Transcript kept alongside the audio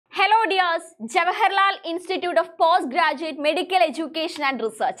Hello dears, Jawaharlal Institute of Postgraduate Medical Education and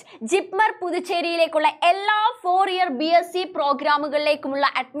Research JIPMER പുതുച്ചേരിയിലേക്കുള്ള എല്ലാ 4-year BSc പ്രോഗ്രാമുകളിലേക്കുമുള്ള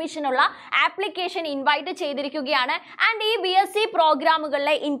അഡ്മിഷനുള്ള application invite ചെയ്തിരിക്കുകയാണ്. And ഈ BSc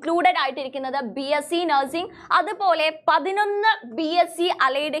പ്രോഗ്രാമുകളിലെ included ആയിട്ടിരിക്കുന്നത് BSc nursing, അതുപോലെ 11 BSc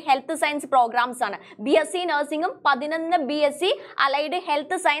allied health science programmes ആണ്. BSc നഴ്സിംഗും 11 BSc allied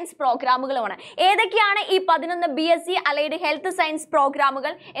health science പ്രോഗ്രാമുകളുമാണ്. ഏതൊക്കെയാണ് ഈ 11 BSc allied health science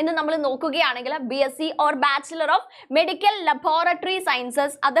പ്രോഗ്രാമുകൾ എന്ന് നമ്മൾ നോക്കുകയാണെങ്കിൽ BSc or Bachelor of Medical Laboratory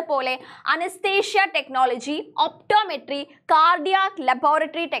Sciences, അതുപോലെ anaesthesia technology, optometry, cardiac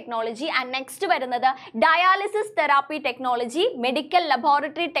laboratory technology, and next വരുന്നത് dialysis therapy technology, medical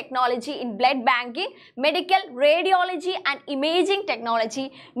laboratory technology in blood banking, medical radiology and imaging technology,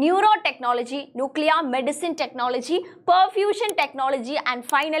 neuro technology, nuclear medicine technology, perfusion technology, and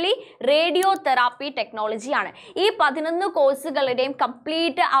finally radio therapy technology ആണ്. ഈ 11 കോഴ്സുകളുടെയും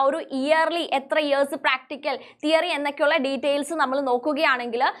complete ആ ഒരു yearly എത്ര years practical theory എന്നൊക്കെയുള്ള details നമ്മൾ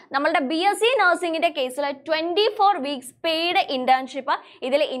നോക്കുകയാണെങ്കിൽ നമ്മളുടെ BSc നഴ്സിംഗിന്റെ കേസിൽ 24 വീക്സ് പെയ്ഡ് ഇന്റേൺഷിപ്പ്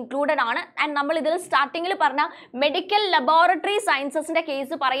ഇതിൽ ഇൻക്ലൂഡഡ് ആണ്. ആൻഡ് നമ്മൾ ഇതിൽ സ്റ്റാർട്ടിങ്ങിൽ പറഞ്ഞ മെഡിക്കൽ ലബോറട്ടറി സയൻസസിന്റെ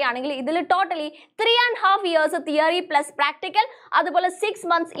കേസ് പറയുകയാണെങ്കിൽ ഇതിൽ totally 3.5 years theory plus practical, അതുപോലെ 6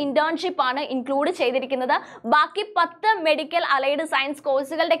 months ഇന്റേൺഷിപ്പ് ആണ് ഇൻക്ലൂഡ് ചെയ്തിരിക്കുന്നത്. ബാക്കി 10 മെഡിക്കൽ അലൈഡ് സയൻസ്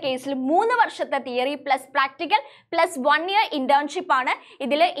കോഴ്സുകളുടെ കേസിൽ 3 വർഷത്തെ theory plus practical plus 1 year internship ആണ്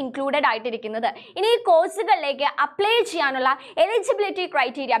ഇതിൽ ഇൻക്ലൂഡഡ് ആയിട്ടിരിക്കുന്നത്. ഇനി ഈ കോഴ്സുകളിലേക്ക് അപ്ലൈ ചെയ്യാനുള്ള eligibility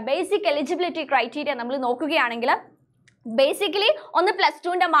criteria, basic eligibility criteria നമ്മൾ നോക്കുകയാണെങ്കിൽ ബേസിക്കലി ഒന്ന്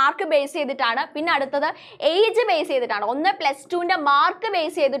 +2ന്റെ മാർക്ക് ബേസ് ചെയ്തിട്ടാണ്, പിന്നെ അടുത്തത് ഏജ് ബേസ് ചെയ്തിട്ടാണ്. ഒന്ന് +2ന്റെ മാർക്ക്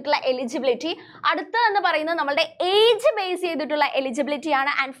ബേസ് ചെയ്തിട്ടുള്ള എലിജിബിലിറ്റി, അടുത്തത് എന്ന് പറയുന്നത് നമ്മളുടെ ഏജ് ബേസ് ചെയ്തിട്ടുള്ള എലിജിബിലിറ്റി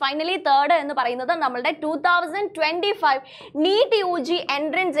ആണ്. ആൻഡ് ഫൈനലി തേർഡ് എന്ന് പറയുന്നത് നമ്മളുടെ 2025 NEET UG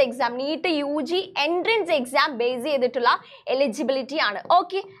entrance exam, NEET UG entrance exam base ചെയ്തിട്ടുള്ള എലിജിബിലിറ്റി ആണ്.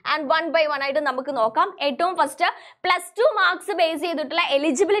 ഓക്കെ, ആൻഡ് 1 by 1 ആയിട്ട് നമുക്ക് നോക്കാം. ഏറ്റവും ഫസ്റ്റ് +2 മാർക്സ് ബേസ് ചെയ്തിട്ടുള്ള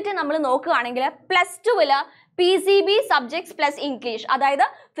എലിജിബിലിറ്റി നമ്മൾ നോക്കുകയാണെങ്കിൽ +2ൽ PCB സബ്ജക്ട്സ് പ്ലസ് ഇംഗ്ലീഷ്, അതായത്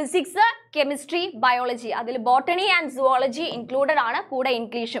ഫിസിക്സ്, കെമിസ്ട്രി, ബയോളജി, അതിൽ ബോട്ടണി ആൻഡ് സുവോളജി ഇൻക്ലൂഡഡ് ആണ്, കൂടെ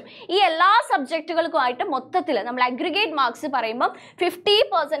ഇംഗ്ലീഷും. ഈ എല്ലാ സബ്ജക്റ്റുകൾക്കുമായിട്ട് മൊത്തത്തിൽ നമ്മൾ അഗ്രിഗേറ്റ് മാർക്സ് പറയുമ്പോൾ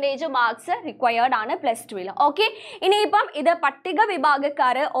 50% മാർക്സ് റിക്വയർഡ് ആണ് +2ൽ. ഓക്കെ, ഇനിയിപ്പം ഇത് പട്ടിക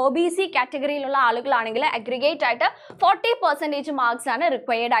വിഭാഗക്കാർ OBC കാറ്റഗറിയിലുള്ള ആളുകളാണെങ്കിൽ അഗ്രിഗേറ്റ് ആയിട്ട് 40% മാർക്സ് ആണ്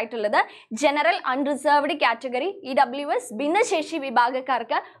റിക്വയർഡ് ആയിട്ടുള്ളത്. ജനറൽ അൺറിസർവ്ഡ് കാറ്റഗറി EWS ഭിന്നശേഷി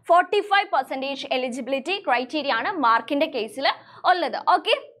വിഭാഗക്കാർക്ക് 45% എലിജിബിലിറ്റി ക്രൈറ്റീരിയ ആണ് മാർക്കിന്റെ കേസിൽ ഉള്ളത്.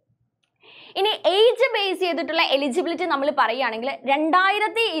 ഓക്കെ, ഇനി ഏജ് ബേസ് ചെയ്തിട്ടുള്ള എലിജിബിലിറ്റി നമ്മൾ പറയുകയാണെങ്കിൽ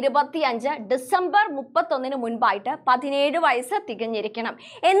 2025 ഡിസംബർ 31 മുൻപായിട്ട് 17 വയസ്സ് തികഞ്ഞിരിക്കണം.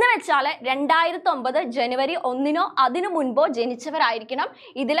 എന്ന് വെച്ചാൽ 2009 ജനുവരി 1 അതിനു മുൻപോ ജനിച്ചവരായിരിക്കണം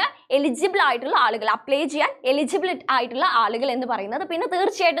ഇതിൽ എലിജിബിൾ ആയിട്ടുള്ള ആളുകൾ, അപ്ലൈ ചെയ്യാൻ എലിജിബിൾ ആയിട്ടുള്ള ആളുകൾ എന്ന് പറയുന്നത്. പിന്നെ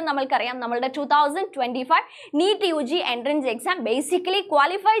തീർച്ചയായിട്ടും നമ്മൾക്കറിയാം നമ്മളുടെ 2025 NEET UG entrance exam basically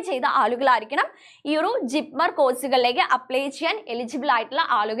qualify ചെയ്ത ആളുകളായിരിക്കണം ഈ ഒരു ജിപ്മർ കോഴ്സുകളിലേക്ക് അപ്ലൈ ചെയ്യാൻ എലിജിബിൾ ആയിട്ടുള്ള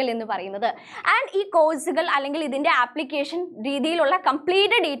ആളുകൾ എന്ന് പറയുന്നത്. ആൻഡ് ഈ കോഴ്സുകൾ അല്ലെങ്കിൽ ഇതിന്റെ ആപ്ലിക്കേഷൻ രീതിയിലുള്ള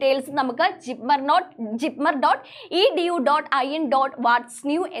കംപ്ലീറ്റ് ഡീറ്റെയിൽസ് നമുക്ക്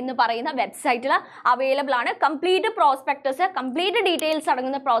jipmer.edu.in.whatsnew എന്ന് പറയുന്ന വെബ്സൈറ്റിൽ അവൈലബിൾ ആണ്. കംപ്ലീറ്റ് പ്രോസ്പെക്ടസ്, കംപ്ലീറ്റ് ഡീറ്റെയിൽസ്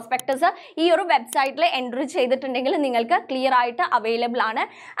അടങ്ങുന്ന പ്രോസ്പെക്ടസ് ഈ ഒരു വെബ്സൈറ്റിൽ എൻട്രി ചെയ്തിട്ടുണ്ടെങ്കിൽ നിങ്ങൾക്ക് ക്ലിയർ ആയിട്ട് അവൈലബിൾ ആണ്.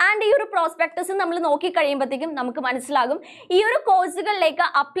 ആൻഡ് ഈ ഒരു പ്രോസ്പെക്ടസ് നമ്മൾ നോക്കി കഴിയുമ്പോഴത്തേക്കും നമുക്ക് മനസ്സിലാകും ഈ ഒരു കോഴ്സുകളിലേക്ക്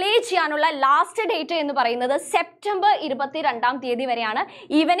അപ്ലൈ ചെയ്യാനുള്ള ലാസ്റ്റ് ഡേറ്റ് എന്ന് പറയുന്നത് സെപ്റ്റംബർ 22 വരെയാണ്.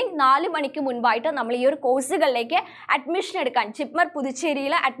 ഈവനിങ് 4 മണിക്ക് മുൻപായിട്ട് നമ്മൾ ഈ ഒരു കോഴ്സുകളിലേക്ക് അഡ്മിഷൻ എടുക്കാൻ, ജിപ്മർ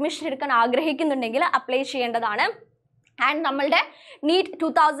പുതുച്ചേരിയിൽ അഡ്മിഷൻ എടുക്കാൻ ആഗ്രഹിക്കുന്നുണ്ടെങ്കിൽ അപ്ലൈ ചെയ്യേണ്ടതാണ്. ആൻഡ് നമ്മളുടെ NEET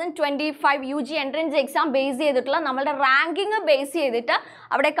 2025 UG entrance exam base ചെയ്തിട്ടുള്ള നമ്മളുടെ റാങ്കിങ് ബേസ് ചെയ്തിട്ട്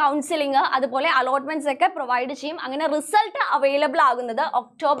അവിടെ കൗൺസിലിംഗ് അതുപോലെ അലോട്ട്മെന്റ്സ് ഒക്കെ പ്രൊവൈഡ് ചെയ്യും. അങ്ങനെ റിസൾട്ട് അവൈലബിൾ ആകുന്നത്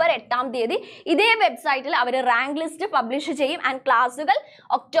ഒക്ടോബർ 8 ഇതേ വെബ്സൈറ്റിൽ അവർ റാങ്ക് ലിസ്റ്റ് പബ്ലിഷ് ചെയ്യും. ആൻഡ് ക്ലാസ്സുകൾ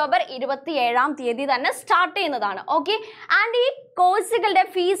ഒക്ടോബർ 27 തന്നെ സ്റ്റാർട്ട് ചെയ്യുന്നതാണ്. ഓക്കെ, ആൻഡ് ഈ കോഴ്സുകളുടെ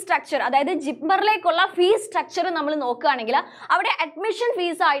ഫീസ് സ്ട്രക്ചർ, അതായത് ജിപ്മറിലേക്കുള്ള ഫീസ് സ്ട്രക്ചർ നമ്മൾ നോക്കുകയാണെങ്കിൽ അവിടെ അഡ്മിഷൻ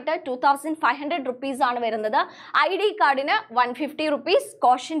ഫീസ് ആയിട്ട് 2500 rupees ആണ് വരുന്നത്. ID കാർഡിന് 150 rupees,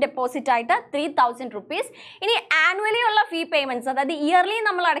 കോഷൻ ഡെപ്പോസിറ്റ് ആയിട്ട് 3000 rupees. ഇനി ആനുവലി ഉള്ള ഫീ പേയ്മെന്റ്സ്, അതായത് ഇയർലി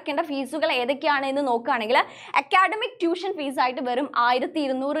നമ്മൾ അടയ്ക്കേണ്ട ഫീസുകൾ ഏതൊക്കെയാണ് എന്ന് നോക്കുകയാണെങ്കിൽ അക്കാഡമിക് ട്യൂഷൻ ഫീസ് ആയിട്ട് വെറും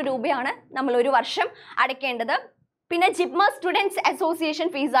 1200 രൂപയാണ് നമ്മൾ ഒരു വർഷം അടയ്ക്കേണ്ടത്. പിന്നെ ജിപ്മർ സ്റ്റുഡൻസ് അസോസിയേഷൻ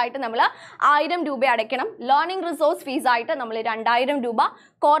ഫീസ് ആയിട്ട് നമ്മൾ 1000 രൂപ അടയ്ക്കണം. ലേണിംഗ് റിസോഴ്സ് ഫീസ് ആയിട്ട് നമ്മൾ 2000 രൂപ,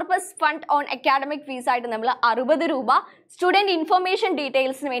 corpus fund on academic fees ആയിട്ട് നമ്മൾ 60 രൂപ, സ്റ്റുഡൻറ് ഇൻഫർമേഷൻ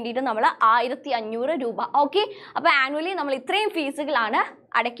ഡീറ്റെയിൽസിന് വേണ്ടിയിട്ട് നമ്മൾ 1500 രൂപ. ഓക്കെ, അപ്പോൾ ആനുവലി നമ്മൾ ഇത്രയും ഫീസുകളാണ്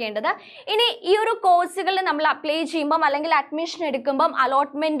അടയ്ക്കേണ്ടത്. ഇനി ഈ ഒരു കോഴ്സുകളിൽ നമ്മൾ അപ്ലൈ ചെയ്യുമ്പം അല്ലെങ്കിൽ അഡ്മിഷൻ എടുക്കുമ്പം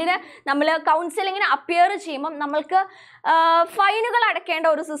അലോട്ട്മെന്റിന് നമ്മൾ കൗൺസിലിങ്ങിന് അപ്പിയർ ചെയ്യുമ്പം നമ്മൾക്ക് ഫൈനുകൾ അടയ്ക്കേണ്ട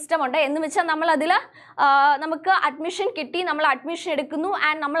ഒരു സിസ്റ്റം ഉണ്ട്. എന്ന് വെച്ചാൽ നമ്മൾ അതിൽ നമുക്ക് അഡ്മിഷൻ കിട്ടി, നമ്മൾ അഡ്മിഷൻ എടുക്കുന്നു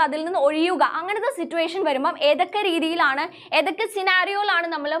ആൻഡ് നമ്മൾ അതിൽ നിന്ന് ഒഴിയുക, അങ്ങനത്തെ സിറ്റുവേഷൻ വരുമ്പം ഏതൊക്കെ രീതിയിലാണ്, ഏതൊക്കെ സിനാരിയോയിലാണ്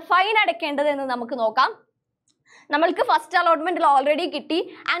നമ്മൾ ഫൈൻ അടയ്ക്കേണ്ടത് എന്ന് നമുക്ക് നോക്കാം. നമ്മൾക്ക് ഫസ്റ്റ് അലോട്ട്മെന്റിൽ ഓൾറെഡി കിട്ടി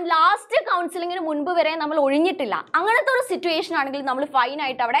ആൻഡ് ലാസ്റ്റ് കൗൺസിലിങ്ങിന് മുൻപ് വരെ നമ്മൾ ഒഴിഞ്ഞിട്ടില്ല, അങ്ങനത്തെ ഒരു സിറ്റുവേഷൻ ആണെങ്കിൽ നമ്മൾ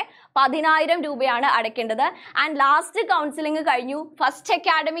ഫൈനായിട്ട് അവിടെ 10,000 രൂപയാണ് അടയ്ക്കേണ്ടത്. ആൻഡ് ലാസ്റ്റ് കൗൺസിലിംഗ് കഴിഞ്ഞു, ഫസ്റ്റ്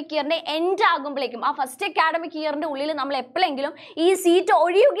അക്കാഡമിക് ഇയറിന്റെ എൻഡ് ആകുമ്പോഴേക്കും, ആ ഫസ്റ്റ് അക്കാഡമിക് ഇയറിന്റെ ഉള്ളിൽ നമ്മൾ എപ്പോഴെങ്കിലും ഈ സീറ്റ്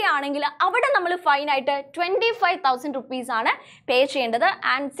ഒഴിയുകയാണെങ്കിൽ അവിടെ നമ്മൾ ഫൈനായിട്ട് 25,000 റുപ്പീസ് ആണ് പേ ചെയ്യേണ്ടത്.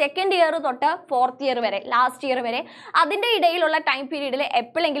 ആൻഡ് സെക്കൻഡ് ഇയർ തൊട്ട് ഫോർത്ത് ഇയർ വരെ, ലാസ്റ്റ് ഇയർ വരെ, അതിൻ്റെ ഇടയിലുള്ള ടൈം പീരീഡിൽ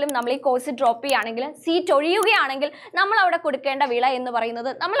എപ്പോഴെങ്കിലും നമ്മൾ ഈ കോഴ്സ് ഡ്രോപ്പ് ചെയ്യുകയാണെങ്കിൽ, സീറ്റ് ഒഴിയുകയാണെങ്കിൽ നമ്മൾ അവിടെ കൊടുക്കേണ്ട വില എന്ന് പറയുന്നത്,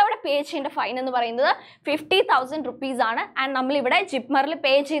 നമ്മൾ അവിടെ പേ ചെയ്യേണ്ട ഫൈൻ എന്ന് പറയുന്നത് 50,000 റുപ്പീസ് ആണ്. ആൻഡ് നമ്മളിവിടെ ജിപ്മറിൽ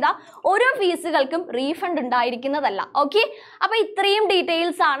പേ ചെയ്ത ഓരോ ഫീസുകൾക്കും റീഫണ്ട് ഉണ്ടായിരിക്കുന്നതല്ല. ഓക്കെ, അപ്പോൾ ഇത്രയും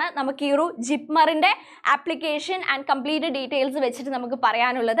ഡീറ്റെയിൽസ് ആണ് നമുക്ക് ഈ ഒരു ജിപ്മറിൻ്റെ ആപ്ലിക്കേഷൻ ആൻഡ് കംപ്ലീറ്റ് ഡീറ്റെയിൽസ് വെച്ചിട്ട് നമുക്ക്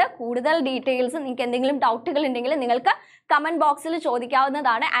പറയാനുള്ളത്. കൂടുതൽ ഡീറ്റെയിൽസ് നിങ്ങൾക്ക് എന്തെങ്കിലും ഡൗട്ടുകൾ ഉണ്ടെങ്കിൽ നിങ്ങൾക്ക് കമൻറ്റ് ബോക്സിൽ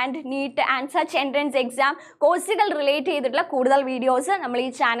ചോദിക്കാവുന്നതാണ്. And neat and such entrance exam കോഴ്സുകൾ റിലേറ്റ് ചെയ്തിട്ടുള്ള കൂടുതൽ വീഡിയോസ് നമ്മൾ ഈ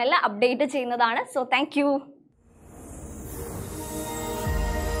ചാനലിൽ അപ്ഡേറ്റ് ചെയ്യുന്നതാണ്. So thank you.